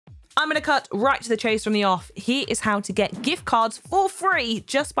I'm going to cut right to the chase from the off. Here is how to get gift cards for free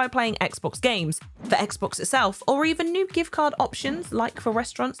just by playing Xbox games, for Xbox itself, or even new gift card options like for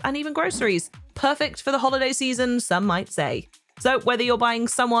restaurants and even groceries. Perfect for the holiday season, some might say. So whether you're buying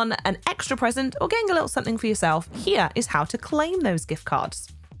someone an extra present or getting a little something for yourself, here is how to claim those gift cards.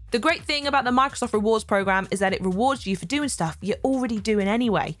 The great thing about the Microsoft Rewards program is that it rewards you for doing stuff you're already doing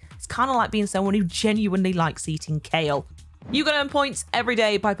anyway. It's kind of like being someone who genuinely likes eating kale. You can earn points every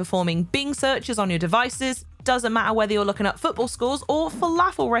day by performing Bing searches on your devices. Doesn't matter whether you're looking up football scores or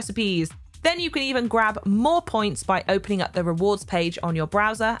falafel recipes. Then you can even grab more points by opening up the rewards page on your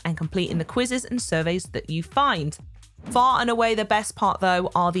browser and completing the quizzes and surveys that you find. Far and away the best part though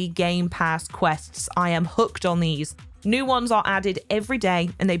are the Game Pass quests. I am hooked on these. New ones are added every day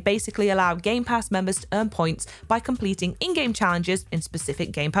and they basically allow Game Pass members to earn points by completing in-game challenges in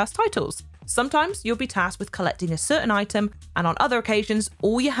specific Game Pass titles. Sometimes you'll be tasked with collecting a certain item, and on other occasions,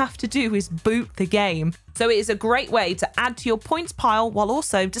 all you have to do is boot the game. So it is a great way to add to your points pile while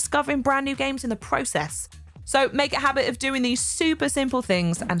also discovering brand new games in the process. So make a habit of doing these super simple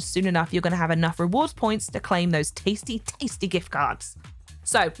things, and soon enough you're going to have enough rewards points to claim those tasty, tasty gift cards.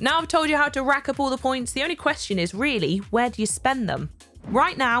 So now I've told you how to rack up all the points, the only question is really, where do you spend them?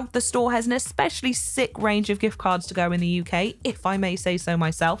 Right now, the store has an especially sick range of gift cards to go in the UK, if I may say so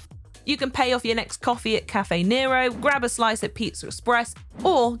myself. You can pay off your next coffee at Cafe Nero, grab a slice at Pizza Express,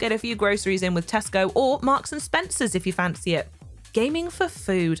 or get a few groceries in with Tesco or Marks and Spencer's if you fancy it. Gaming for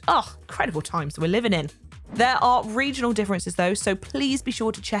food. Oh, incredible times we're living in. There are regional differences though, so please be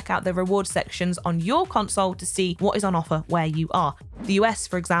sure to check out the reward sections on your console to see what is on offer where you are. The US,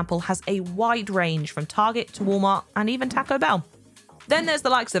 for example, has a wide range from Target to Walmart and even Taco Bell. Then there's the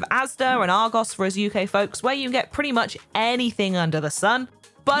likes of Asda and Argos for us UK folks, where you can get pretty much anything under the sun.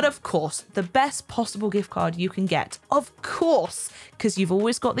 But of course, the best possible gift card you can get, of course, because you've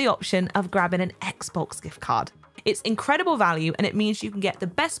always got the option of grabbing an Xbox gift card. It's incredible value and it means you can get the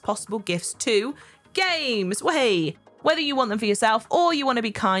best possible gifts to games. Way. Whether you want them for yourself or you want to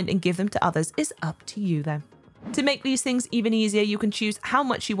be kind and give them to others is up to you though. To make these things even easier, you can choose how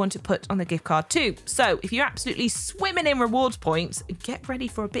much you want to put on the gift card too. So if you're absolutely swimming in rewards points, get ready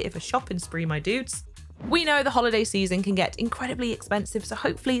for a bit of a shopping spree, my dudes. We know the holiday season can get incredibly expensive, so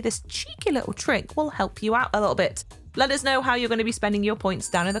hopefully this cheeky little trick will help you out a little bit. Let us know how you're going to be spending your points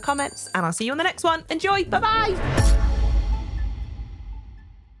down in the comments, and I'll see you on the next one. Enjoy! Bye-bye!